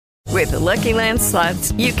With Lucky Land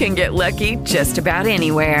Slots, you can get lucky just about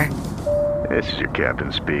anywhere. This is your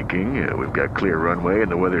captain speaking. We've got clear runway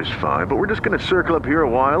and the weather's fine, but we're just going to circle up here a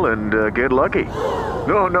while and get lucky.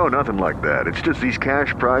 No, nothing like that. It's just these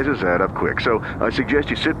cash prizes add up quick. So I suggest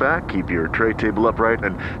you sit back, keep your tray table upright,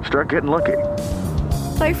 and start getting lucky.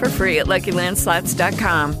 Play for free at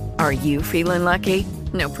LuckyLandSlots.com. Are you feeling lucky?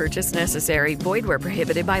 No purchase necessary. Void where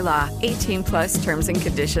prohibited by law. 18+ terms and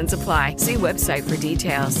conditions apply. See website for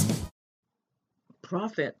details.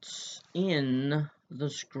 Prophets in the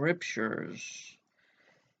scriptures.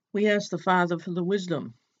 We ask the Father for the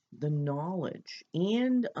wisdom, the knowledge,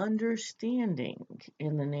 and understanding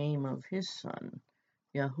in the name of his Son,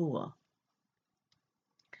 Yahuwah.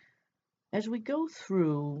 As we go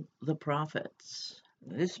through the prophets,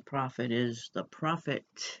 this prophet is the prophet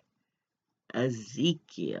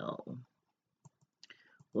Ezekiel.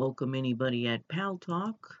 Welcome anybody at Pal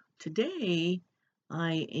Talk. Today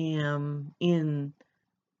I am in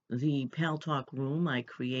the Pal Talk room I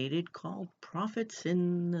created called Prophets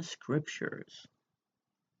in the Scriptures.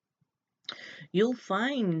 You'll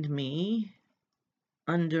find me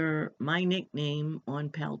under my nickname on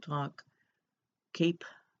Pal Talk, Cape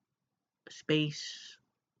Space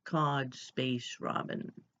Cod Space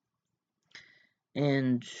Robin.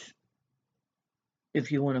 And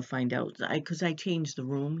if you want to find out, because I changed the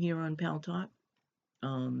room here on Pal Talk,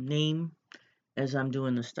 name as I'm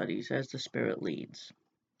doing the studies, as the Spirit leads.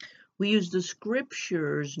 We use the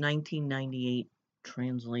Scriptures 1998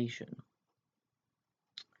 translation.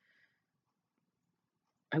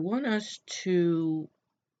 I want us to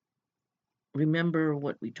remember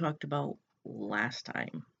what we talked about last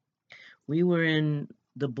time. We were in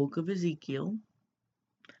the book of Ezekiel,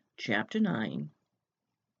 chapter 9,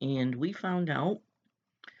 and we found out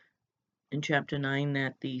in chapter 9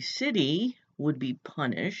 that the city would be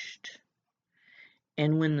punished,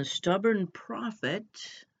 and when the stubborn prophet,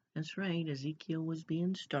 that's right, Ezekiel was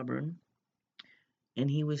being stubborn, and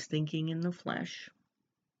he was thinking in the flesh,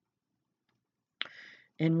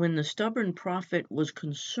 and when the stubborn prophet was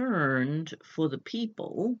concerned for the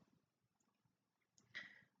people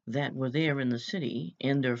that were there in the city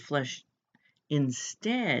and their flesh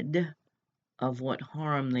instead of what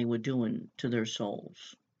harm they were doing to their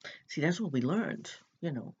souls. See, that's what we learned.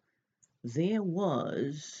 There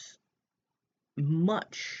was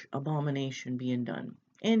much abomination being done,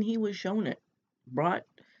 and he was shown it, brought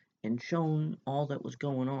and shown all that was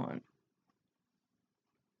going on.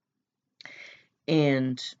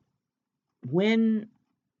 And when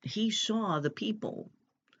he saw the people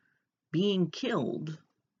being killed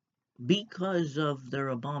because of their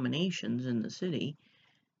abominations in the city,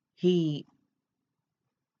 he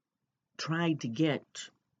tried to get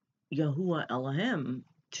Yahuwah Elohim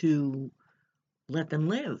to let them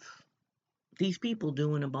live. These people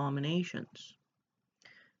doing abominations.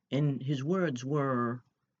 And his words were,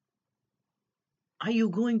 "Are you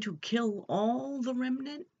going to kill all the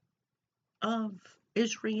remnant of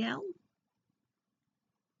Israel?"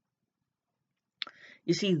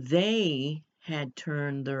 You see, they had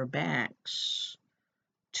turned their backs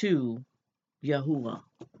to Yahuwah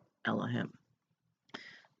Elohim.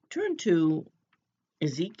 Turn to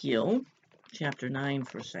Ezekiel chapter 9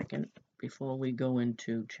 for a second before we go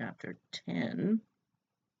into chapter 10.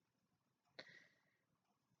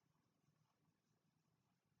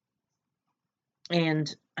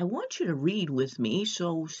 And I want you to read with me.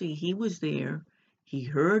 So, see, he was there. He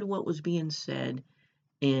heard what was being said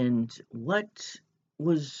and what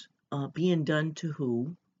was being done to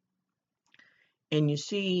who. And you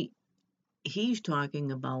see, he's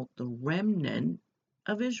talking about the remnant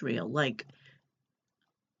of Israel. Like,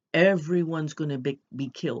 everyone's going to be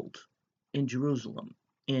killed in Jerusalem.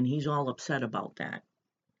 And he's all upset about that.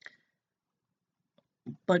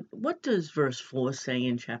 But what does verse 4 say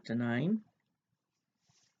in chapter 9?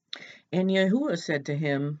 And Yahuwah said to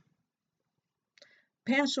him,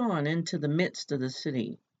 "Pass on into the midst of the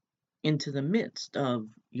city, into the midst of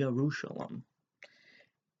Jerusalem.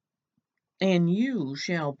 And you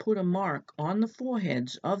shall put a mark on the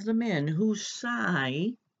foreheads of the men who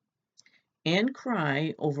sigh and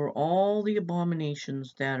cry over all the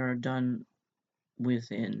abominations that are done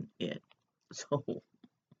within it." So,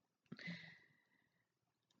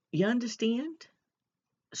 you understand?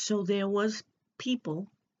 So there was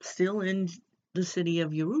people still in the city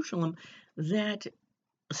of Jerusalem that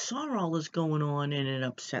saw all this going on and it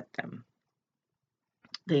upset them.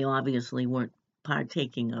 They obviously weren't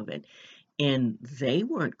partaking of it, and they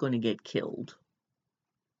weren't going to get killed.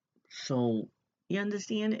 So, you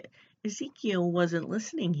understand? Ezekiel wasn't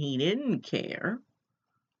listening. He didn't care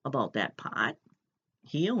about that part.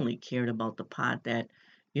 He only cared about the part that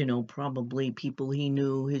Probably people he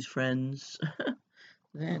knew, his friends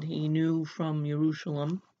that he knew from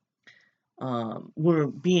Jerusalem, were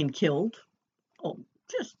being killed. Oh,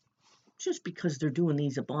 just because they're doing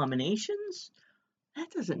these abominations?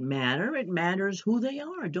 That doesn't matter. It matters who they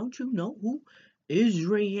are. Don't you know who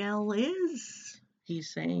Israel is?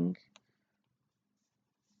 He's saying.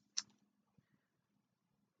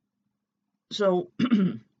 So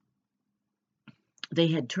they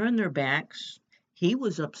had turned their backs. He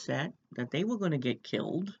was upset that they were going to get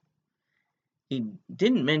killed. He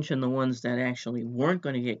didn't mention the ones that actually weren't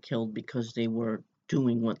going to get killed because they were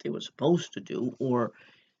doing what they were supposed to do, or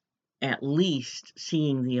at least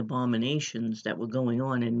seeing the abominations that were going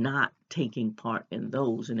on and not taking part in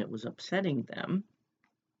those, and it was upsetting them.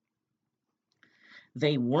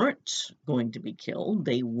 They weren't going to be killed.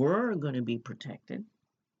 They were going to be protected.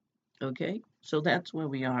 Okay, so that's where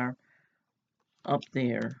we are up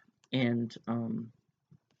there. And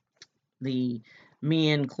the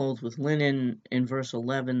man clothed with linen in verse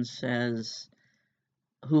 11 says,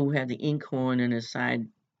 who had the inkhorn in his side,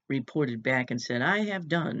 reported back and said, I have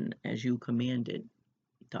done as you commanded,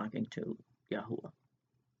 talking to Yahuwah.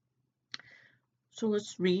 So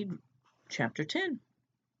let's read chapter 10.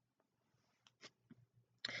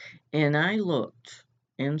 And I looked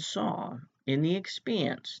and saw in the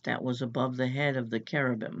expanse that was above the head of the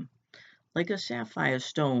cherubim, like a sapphire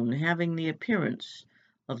stone, having the appearance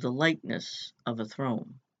of the likeness of a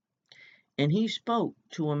throne. And he spoke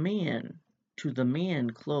to the man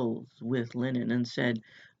clothed with linen, and said,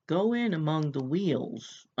 Go in among the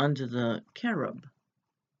wheels under the cherub,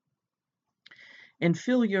 and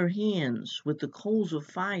fill your hands with the coals of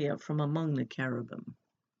fire from among the cherubim,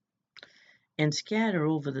 and scatter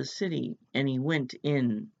over the city. And he went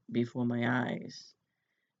in before my eyes.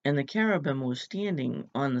 And the cherubim was standing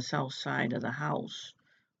on the south side of the house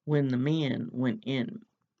when the man went in,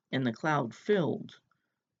 and the cloud filled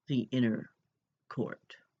the inner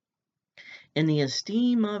court. And the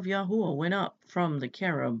esteem of Yahuwah went up from the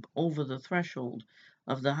cherub over the threshold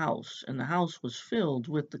of the house, and the house was filled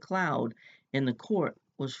with the cloud, and the court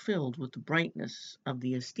was filled with the brightness of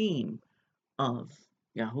the esteem of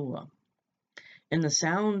Yahuwah. And the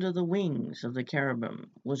sound of the wings of the cherubim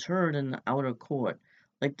was heard in the outer court,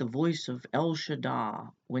 like the voice of El Shaddai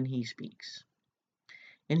when he speaks.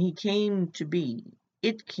 And it came to be,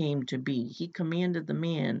 he commanded the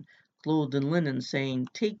man clothed in linen, saying,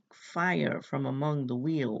 Take fire from among the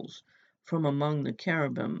wheels, from among the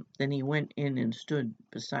cherubim. Then he went in and stood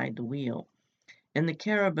beside the wheel. And the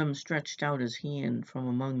cherubim stretched out his hand from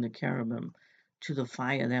among the cherubim to the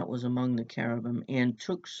fire that was among the cherubim, and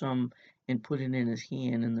took some and put it in his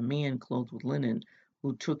hand. And the man clothed with linen,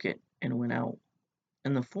 who took it and went out.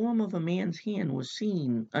 And the form of a man's hand was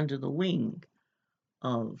seen under the wing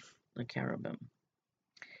of the cherubim.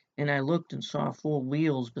 And I looked and saw 4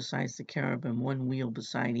 wheels besides the cherubim, 1 wheel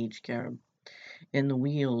beside each cherub. And the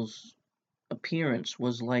wheels' appearance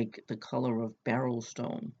was like the color of beryl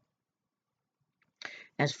stone.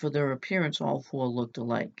 As for their appearance, all 4 looked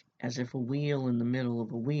alike, as if a wheel in the middle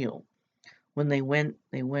of a wheel. When they went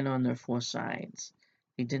on their 4 sides.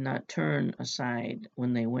 They did not turn aside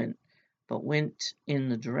when they went, but went in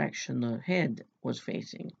the direction the head was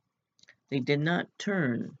facing. They did not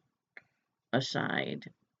turn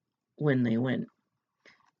aside when they went.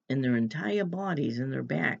 And their entire bodies and their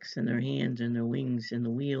backs and their hands and their wings and the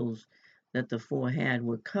wheels that the 4 had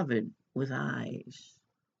were covered with eyes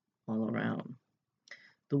all around.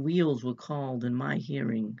 The wheels were called in my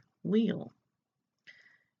hearing wheel,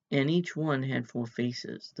 and each one had 4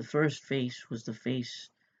 faces. The first face was the face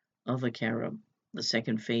of a cherub, the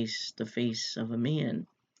second face the face of a man,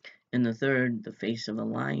 and the third the face of a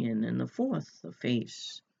lion, and the fourth the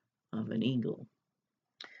face of an eagle.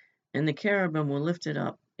 And the cherubim were lifted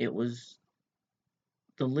up. It was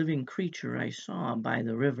the living creature I saw by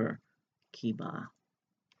the river Kiba.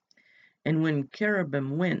 And when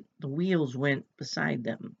cherubim went, the wheels went beside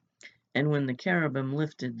them. And when the cherubim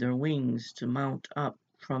lifted their wings to mount up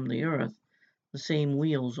from the earth, the same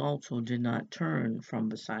wheels also did not turn from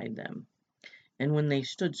beside them. And when they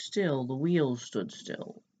stood still, the wheels stood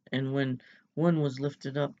still. And when one was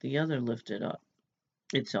lifted up, the other lifted up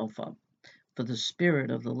itself up, for the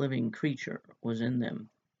spirit of the living creature was in them.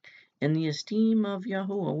 And the esteem of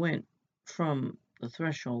Yahuwah went from the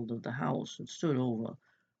threshold of the house and stood over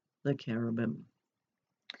the cherubim.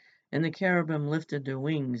 And the cherubim lifted their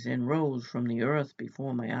wings and rose from the earth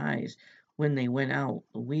before my eyes. When they went out,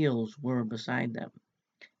 the wheels were beside them.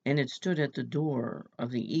 And it stood at the door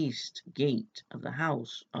of the east gate of the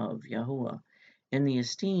house of Yahuwah. And the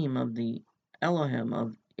esteem of the Elohim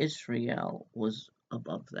of Israel was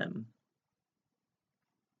above them.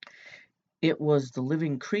 It was the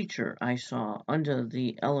living creature I saw under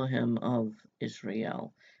the Elohim of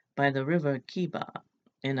Israel by the river Kiba,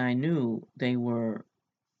 and I knew they were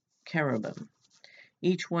cherubim.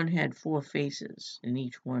 Each one had 4 faces, and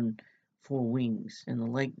each one 4 wings, and the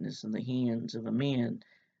likeness of the hands of a man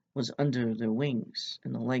was under their wings,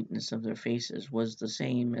 and the likeness of their faces was the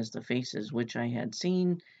same as the faces which I had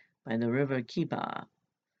seen by the river Kiba.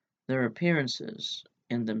 Their appearances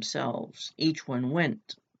and themselves, each one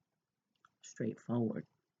went straight forward.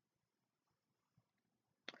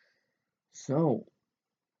 So,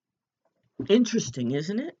 interesting,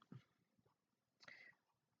 isn't it?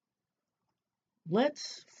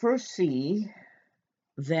 Let's first see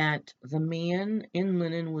that the man in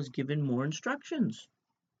linen was given more instructions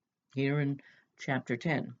here in chapter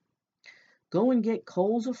 10. Go and get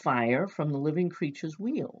coals of fire from the living creature's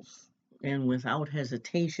wheels. And without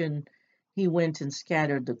hesitation, he went and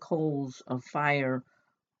scattered the coals of fire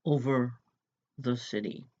over the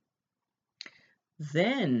city.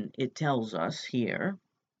 Then it tells us here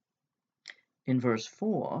in verse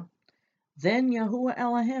 4, then Yahuwah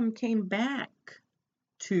Elohim came back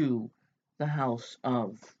to the house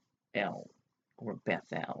of El, or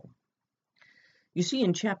Bethel. You see,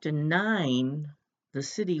 in chapter 9, the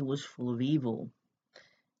city was full of evil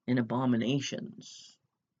and abominations,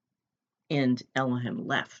 and Elohim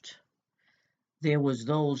left. There was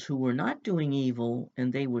those who were not doing evil,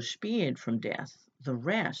 and they were spared from death. The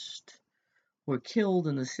rest were killed,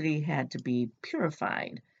 and the city had to be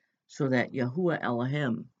purified so that Yahuwah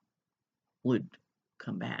Elohim would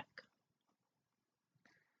come back.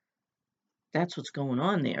 That's what's going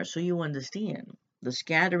on there, so you understand. The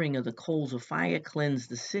scattering of the coals of fire cleansed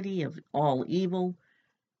the city of all evil,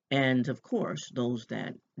 and of course, those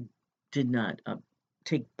that did not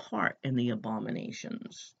take part in the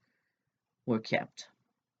abominations were kept.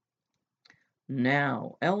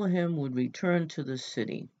 Now, Elohim would return to the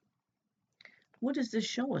city. What does this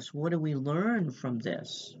show us? What do we learn from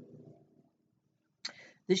this?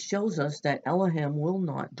 This shows us that Elohim will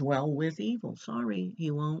not dwell with evil. Sorry,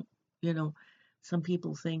 he won't. You know, some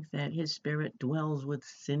people think that his spirit dwells with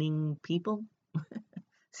sinning people,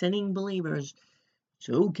 sinning believers. It's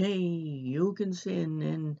okay, you can sin,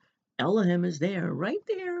 and Elohim is there, right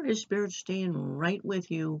there. His spirit's staying right with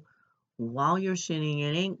you while you're sinning.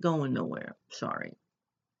 It ain't going nowhere. Sorry,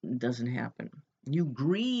 it doesn't happen. You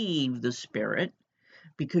grieve the Spirit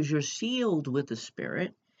because you're sealed with the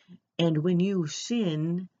Spirit, and when you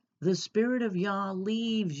sin, the Spirit of Yah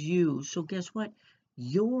leaves you. So guess what?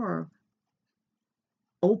 You're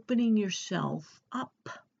opening yourself up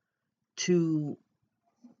to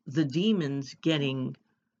the demons getting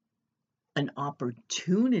an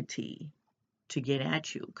opportunity to get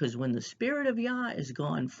at you. Because when the Spirit of Yah is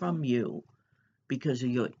gone from you because of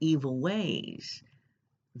your evil ways,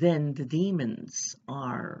 then the demons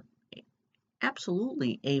are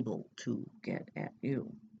absolutely able to get at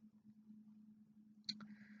you.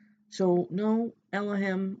 So, no,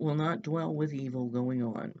 Elohim will not dwell with evil going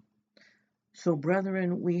on. So,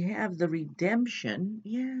 brethren, we have the redemption.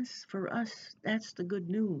 Yes, for us, that's the good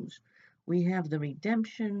news. We have the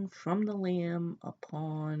redemption from the Lamb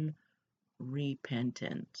upon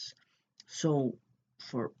repentance. So,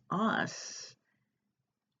 for us,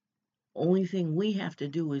 only thing we have to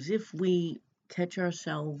do is if we catch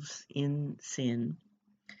ourselves in sin,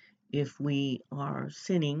 if we are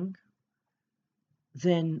sinning,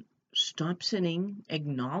 then stop sinning,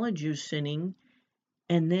 acknowledge you're sinning,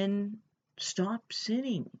 and then stop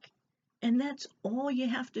sinning. And that's all you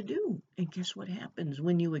have to do. And guess what happens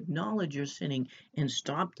when you acknowledge you're sinning and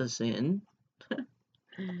stop the sin?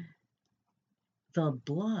 The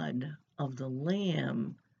blood of the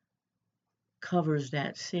Lamb covers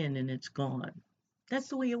that sin and it's gone. That's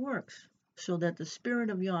the way it works. So that the Spirit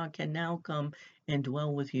of Yah can now come and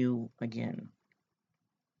dwell with you again.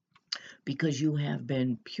 Because you have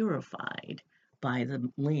been purified by the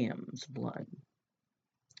Lamb's blood.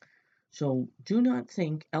 So do not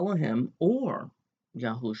think Elohim or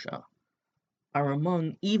Yahusha are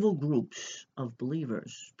among evil groups of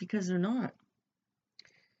believers, because they're not.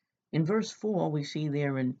 In verse 4, we see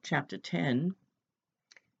there in chapter 10,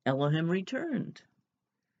 Elohim returned.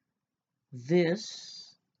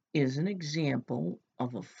 This is an example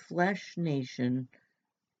of a flesh nation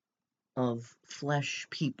of flesh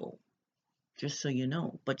people, just so you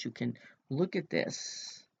know. But you can look at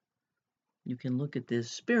this. You can look at this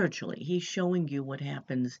spiritually. He's showing you what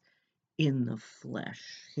happens in the flesh.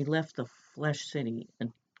 He left the flesh city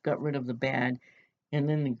and got rid of the bad, and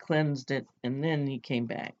then he cleansed it, and then he came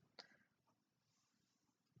back.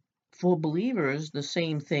 For believers, the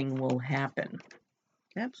same thing will happen.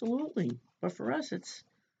 Absolutely. But for us, it's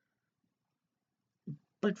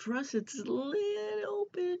But for us, it's a little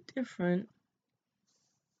bit different.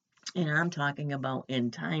 And I'm talking about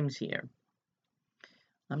end times here.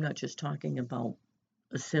 I'm not just talking about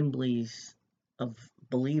assemblies of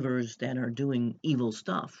believers that are doing evil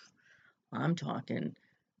stuff. I'm talking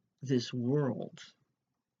this world.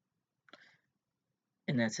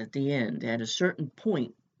 And that's at the end. At a certain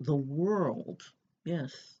point, the world,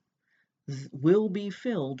 yes, will be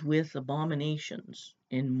filled with abominations,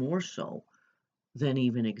 and more so than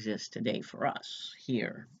even exists today for us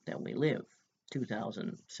here that we live,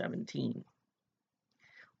 2017.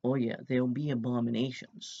 Oh yeah, there'll be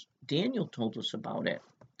abominations. Daniel told us about it.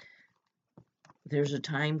 There's a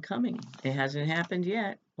time coming. It hasn't happened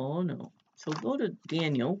yet. Oh no. So go to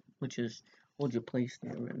Daniel, which is, hold your place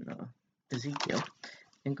there in Ezekiel,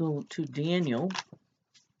 and go to Daniel,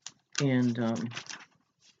 and I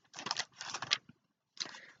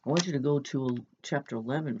want you to go to chapter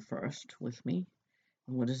 11 first with me.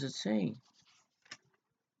 And what does it say?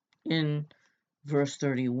 In verse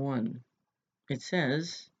 31, it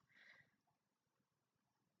says,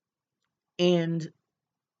 "And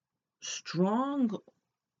strong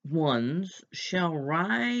ones shall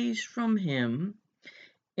rise from him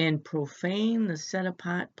and profane the set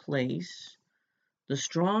apart place, the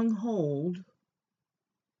stronghold,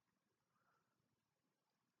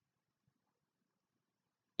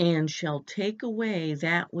 and shall take away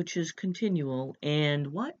that which is continual, and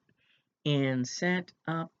what? And set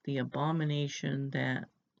up the abomination that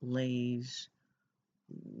lays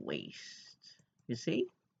waste." You see?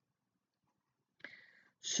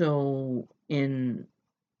 So in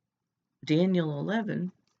Daniel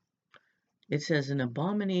 11, it says an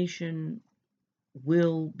abomination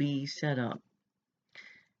will be set up,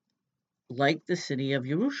 like the city of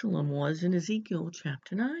Jerusalem was in Ezekiel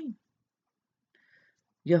chapter 9.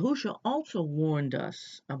 Yahusha also warned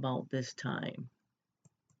us about this time.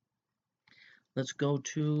 Let's go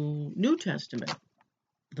to New Testament,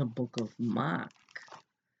 the book of Mark.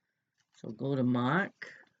 So go to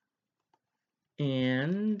Mark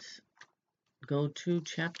and go to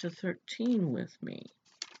chapter 13 with me.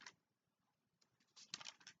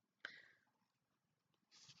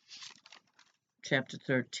 Chapter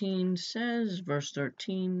 13 says, verse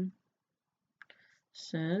 13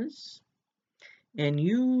 says, "And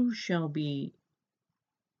you shall be,"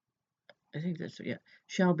 I think that's, yeah,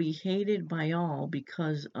 "shall be hated by all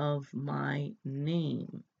because of my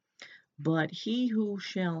name. But he who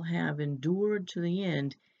shall have endured to the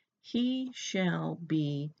end, he shall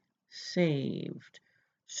be saved."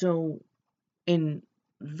 So in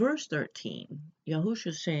verse 13, Yahusha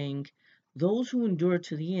is saying, those who endure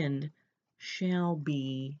to the end shall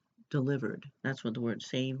be delivered. That's what the word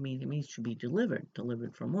save means. It means to be delivered.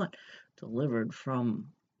 Delivered from what? Delivered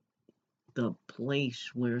from the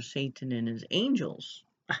place where Satan and his angels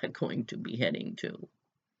are going to be heading to.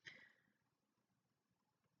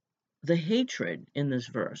 The hatred in this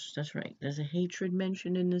verse, that's right, there's a hatred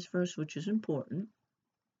mentioned in this verse, which is important.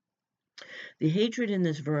 The hatred in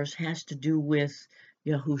this verse has to do with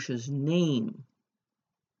Yahusha's name.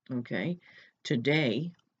 Okay?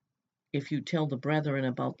 Today, if you tell the brethren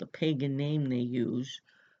about the pagan name they use,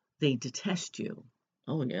 they detest you.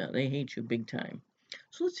 Oh yeah, they hate you big time.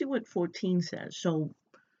 So let's see what 14 says. So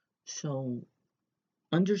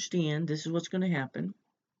understand, this is what's going to happen.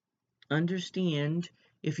 Understand,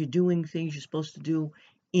 if you're doing things you're supposed to do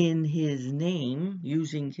in his name,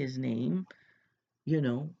 using his name,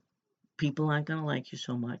 people aren't going to like you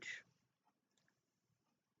so much.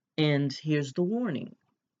 And here's the warning,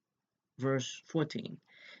 verse 14.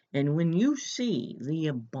 "And when you see the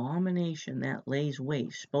abomination that lays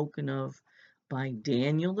waste, spoken of by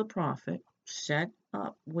Daniel the prophet, set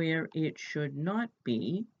up where it should not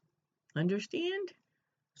be," understand?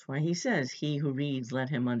 That's why he says, he who reads, let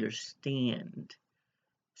him understand.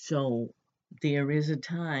 So there is a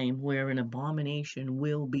time where an abomination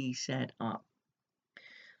will be set up.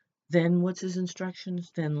 Then what's his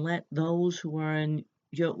instructions? "Then let those who are in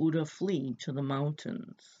Yehuda flee to the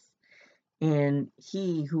mountains. And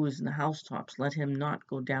he who is in the housetops, let him not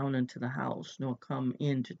go down into the house, nor come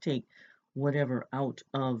in to take whatever out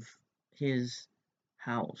of his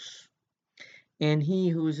house. And he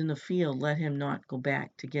who is in the field, let him not go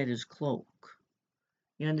back to get his cloak."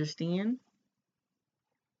 You understand?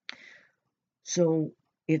 So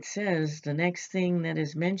it says the next thing that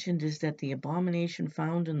is mentioned is that the abomination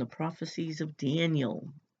found in the prophecies of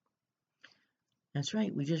Daniel. That's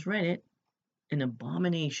right, we just read it. An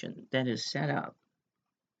abomination that is set up.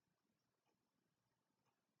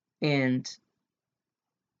 And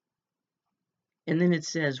then it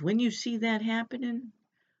says, when you see that happening,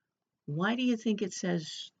 why do you think it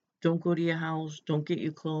says Don't go to your house. Don't get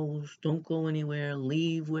your clothes. Don't go anywhere.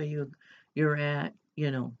 Leave where you're at.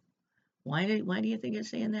 Why do you think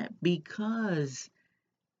it's saying that? Because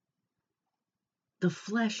the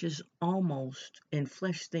flesh is almost, and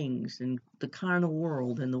flesh things, and the carnal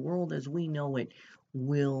world, and the world as we know it,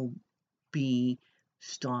 will be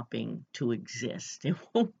stopping to exist. It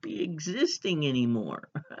won't be existing anymore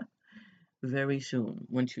very soon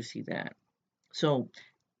once you see that. So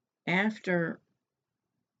after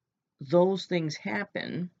those things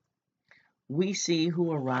happen, we see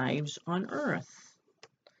who arrives on earth.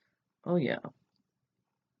 Oh yeah.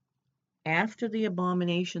 After the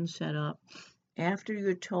abomination set up, after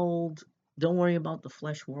you're told, don't worry about the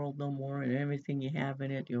flesh world no more and everything you have in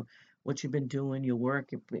it, what you've been doing, your work,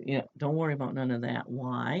 don't worry about none of that.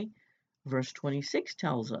 Why? Verse 26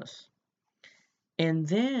 tells us, and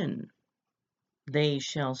then they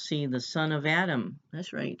shall see the son of Adam,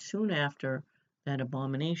 that's right, soon after that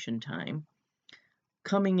abomination time,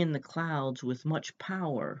 coming in the clouds with much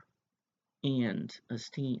power and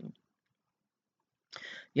esteem.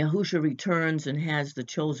 Yahusha returns and has the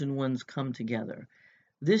chosen ones come together.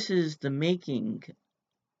 This is the marking.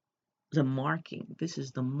 This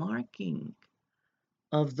is the marking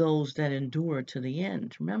of those that endure to the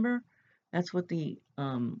end. Remember, that's what the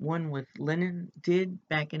one with Lenin did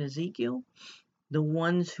back in Ezekiel. The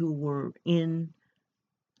ones who were in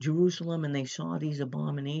Jerusalem and they saw these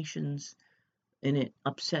abominations and it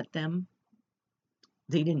upset them.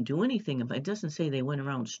 They didn't do anything about it. It doesn't say they went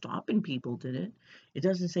around stopping people, did it? It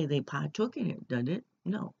doesn't say they partook in it, did it?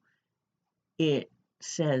 No. It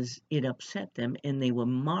says it upset them and they were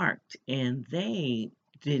marked and they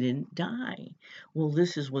didn't die. Well,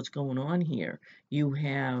 this is what's going on here. You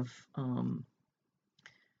have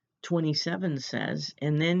 27 says,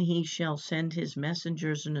 and then he shall send his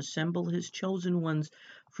messengers and assemble his chosen ones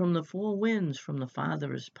from the four winds, from the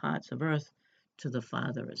farthest parts of earth to the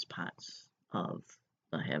farthest parts of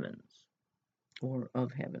the heavens, or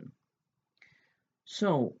of heaven.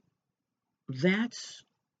 So that's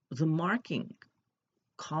the marking,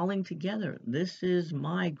 calling together. This is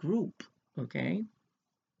my group, okay?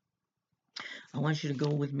 I want you to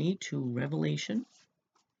go with me to Revelation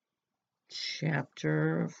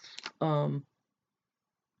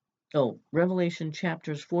Revelation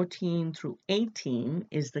chapters 14 through 18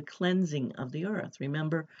 is the cleansing of the earth.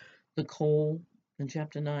 Remember the coal in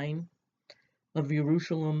chapter 9 of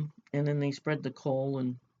Jerusalem, and then they spread the coal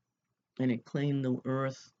and it cleaned the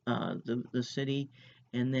earth, the city,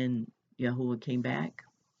 and then Yahuwah came back.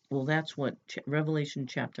 Well, that's what Revelation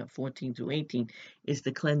chapter 14 through 18 is,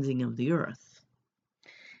 the cleansing of the earth.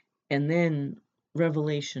 And then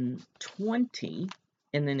Revelation 20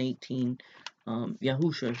 and then 18,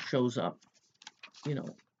 Yahusha shows up,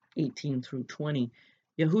 18 through 20.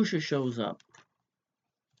 Yahusha shows up.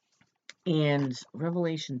 And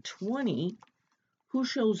Revelation 20, who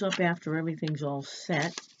shows up after everything's all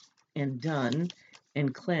set and done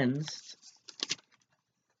and cleansed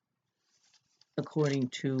according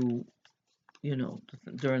to,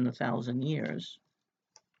 during the 1,000 years?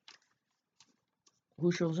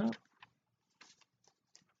 Who shows up?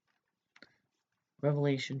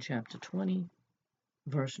 Revelation chapter 20,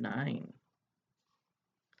 verse 9.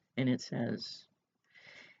 And it says,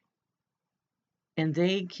 and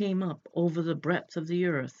they came up over the breadth of the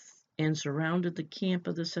earth and surrounded the camp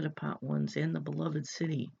of the set-apart ones and the beloved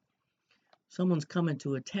city. Someone's coming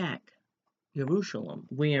to attack Jerusalem,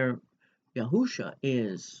 where Yahusha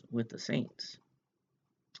is with the saints,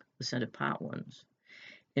 the set-apart ones.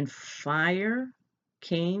 And fire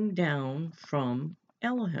came down from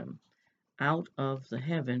Elohim out of the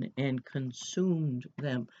heaven and consumed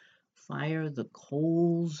them. Fire, the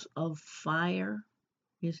coals of fire,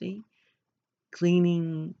 you see,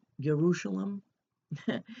 cleaning Jerusalem.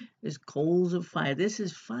 There's coals of fire. This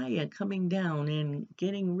is fire coming down and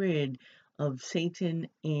getting rid of Satan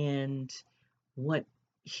and what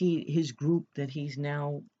his group that he's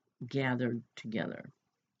now gathered together.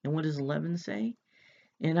 And what does 11 say?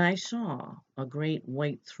 And I saw a great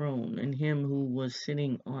white throne, and him who was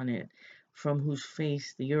sitting on it, from whose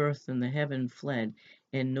face the earth and the heaven fled,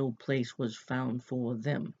 and no place was found for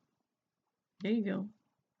them. There you go.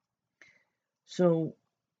 So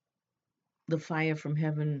the fire from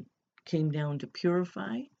heaven came down to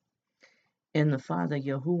purify, and the Father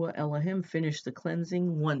Yahuwah Elohim finished the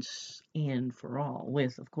cleansing once and for all.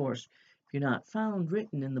 With, of course, if you're not found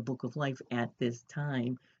written in the book of life at this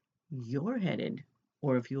time, you're headed,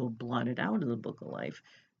 or if you're blotted out of the book of life,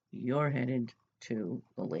 you're headed to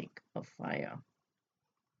the lake of fire.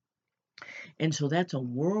 And so that's a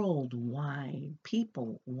worldwide,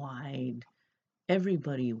 people-wide,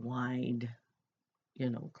 everybody-wide,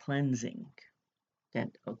 cleansing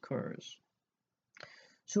that occurs.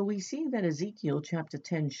 So we see that Ezekiel chapter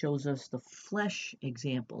 10 shows us the flesh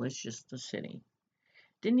example. It's just the city.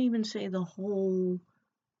 Didn't even say the whole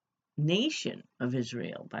nation of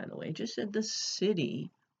Israel, by the way. It just said the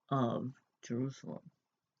city of Jerusalem.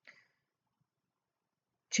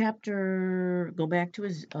 Go back to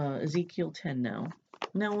Ezekiel 10 now.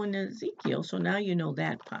 Now in Ezekiel, so now you know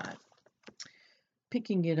that part.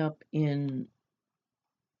 Picking it up in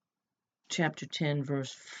chapter 10,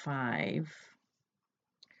 verse 5,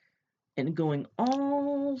 and going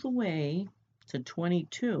all the way to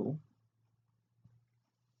 22,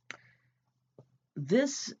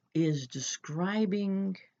 this is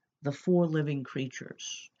describing the four living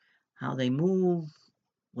creatures, how they move,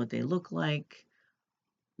 what they look like,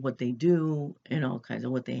 what they do, and all kinds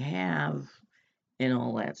of what they have, and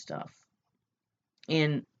all that stuff.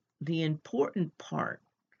 And the important part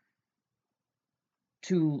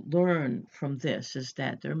to learn from this is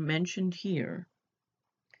that they're mentioned here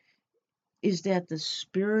is that the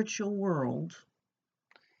spiritual world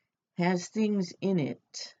has things in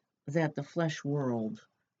it that the flesh world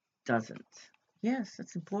doesn't. Yes,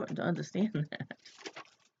 it's important to understand that.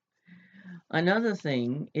 Another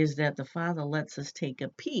thing is that the Father lets us take a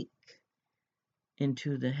peek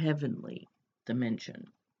into the heavenly dimension.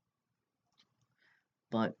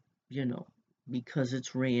 But, because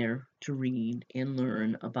it's rare to read and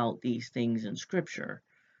learn about these things in Scripture,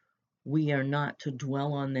 we are not to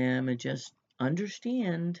dwell on them and just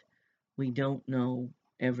understand we don't know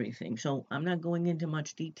everything. So I'm not going into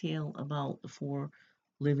much detail about the four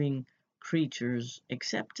living creatures,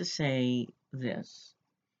 except to say this,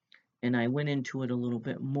 and I went into it a little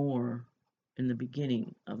bit more in the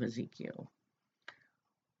beginning of Ezekiel.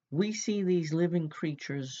 We see these living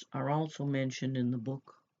creatures are also mentioned in the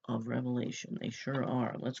book of Revelation. They sure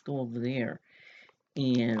are. Let's go over there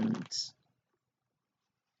and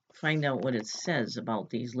find out what it says about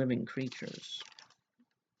these living creatures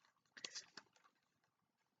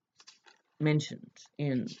mentioned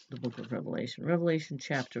in the book of Revelation. Revelation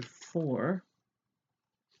chapter 4,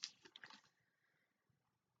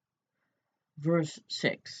 verse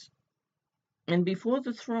 6. And before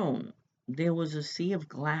the throne there was a sea of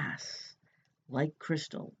glass like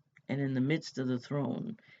crystal, and in the midst of the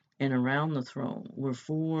throne and around the throne were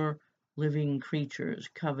four living creatures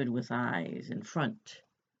covered with eyes in front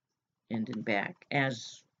and in back,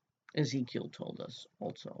 as Ezekiel told us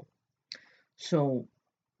also. So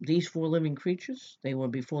these four living creatures, they were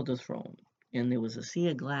before the throne, and there was a sea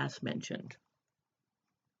of glass mentioned.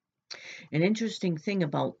 An interesting thing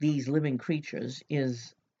about these living creatures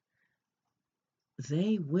is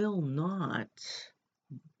they will not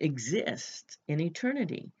exist in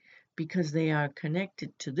eternity because they are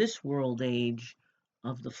connected to this world age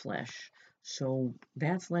of the flesh. So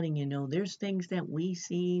that's letting you know there's things that we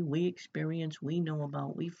see, we experience, we know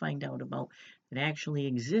about, we find out about that actually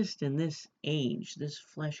exist in this age, this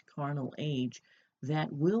flesh carnal age,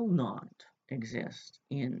 that will not exist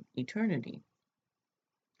in eternity.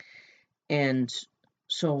 And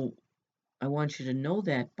so I want you to know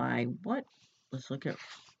that by what? Let's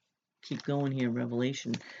keep going here,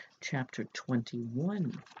 Revelation chapter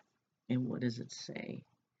 21. And what does it say?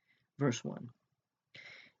 Verse 1.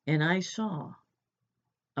 And I saw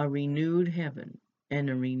a renewed heaven and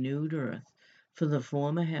a renewed earth, for the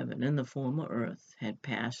former heaven and the former earth had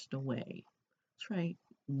passed away. That's right.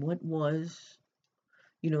 What was,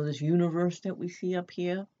 this universe that we see up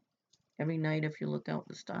here every night if you look out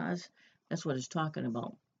the stars, that's what it's talking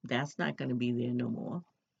about. That's not going to be there no more.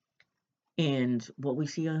 And what we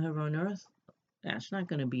see here on earth, that's not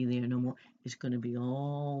going to be there no more. It's going to be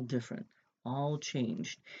all different, all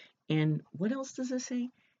changed. And what else does it say?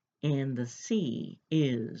 And the sea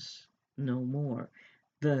is no more.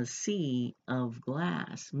 The sea of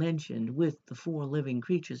glass mentioned with the four living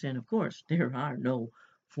creatures. And of course, there are no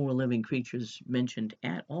four living creatures mentioned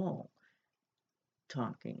at all,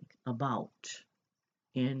 talking about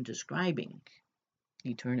and describing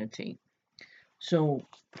eternity. So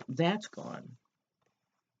that's gone.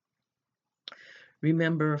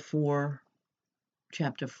 Remember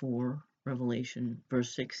chapter 4, Revelation,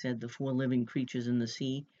 verse 6 said the four living creatures in the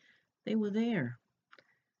sea, they were there.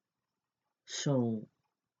 So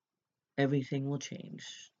everything will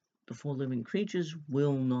change. The four living creatures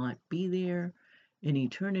will not be there in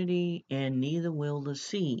eternity, and neither will the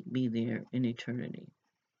sea be there in eternity.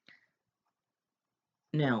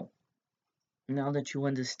 Now that you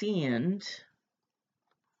understand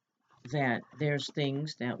that there's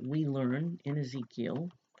things that we learn in Ezekiel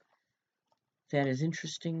that is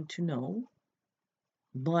interesting to know,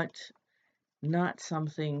 but not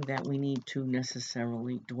something that we need to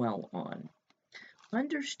necessarily dwell on.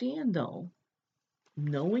 Understand, though,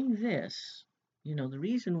 knowing this, the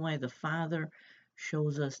reason why the Father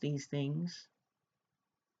shows us these things,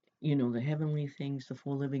 the heavenly things, the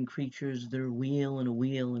four living creatures, their wheel and a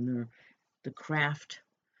wheel, and the craft,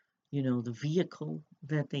 the vehicle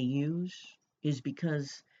that they use, is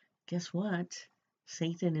because, guess what?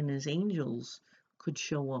 Satan and his angels could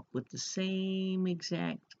show up with the same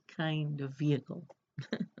exact kind of vehicle.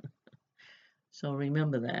 So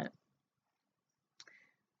remember that.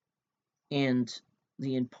 And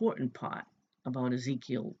the important part about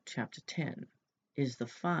Ezekiel chapter 10 is the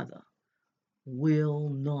Father will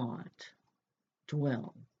not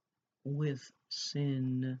dwell with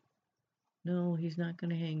sin. No, he's not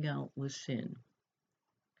going to hang out with sin.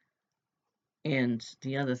 And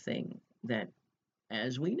the other thing that,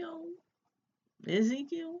 as we know,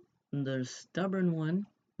 Ezekiel, the stubborn one,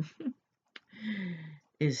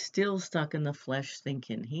 is still stuck in the flesh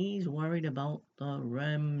thinking he's worried about the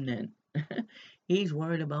remnant. He's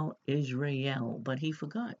worried about Israel, but he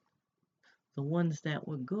forgot the ones that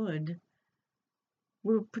were good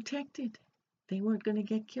were protected. They weren't going to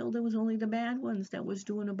get killed. It was only the bad ones that was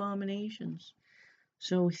doing abominations.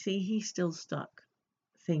 So see, he's still stuck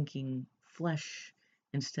thinking flesh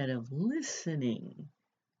instead of listening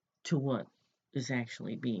to what is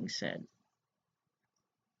actually being said.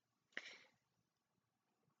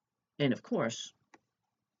 And of course,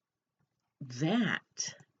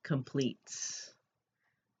 that completes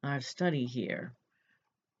our study here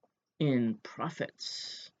in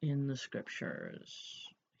prophets in the scriptures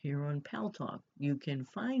here on Pal Talk. You can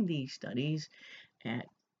find these studies at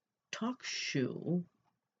talkshoe.com.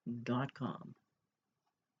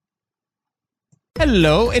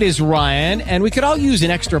 Hello, it is Ryan, and we could all use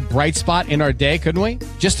an extra bright spot in our day, couldn't we?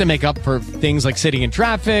 Just to make up for things like sitting in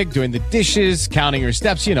traffic, doing the dishes, counting your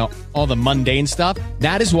steps, all the mundane stuff.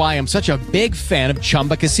 That is why I'm such a big fan of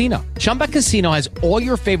Chumba Casino. Chumba Casino has all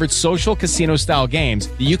your favorite social casino-style games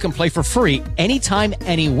that you can play for free anytime,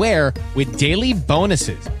 anywhere with daily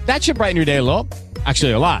bonuses. That should brighten your day a little.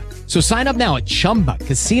 Actually, a lot. So sign up now at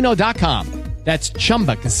ChumbaCasino.com. That's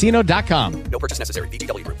ChumbaCasino.com. No purchase necessary.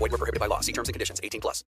 VGW Group. Void where prohibited by law. See terms and conditions. 18+.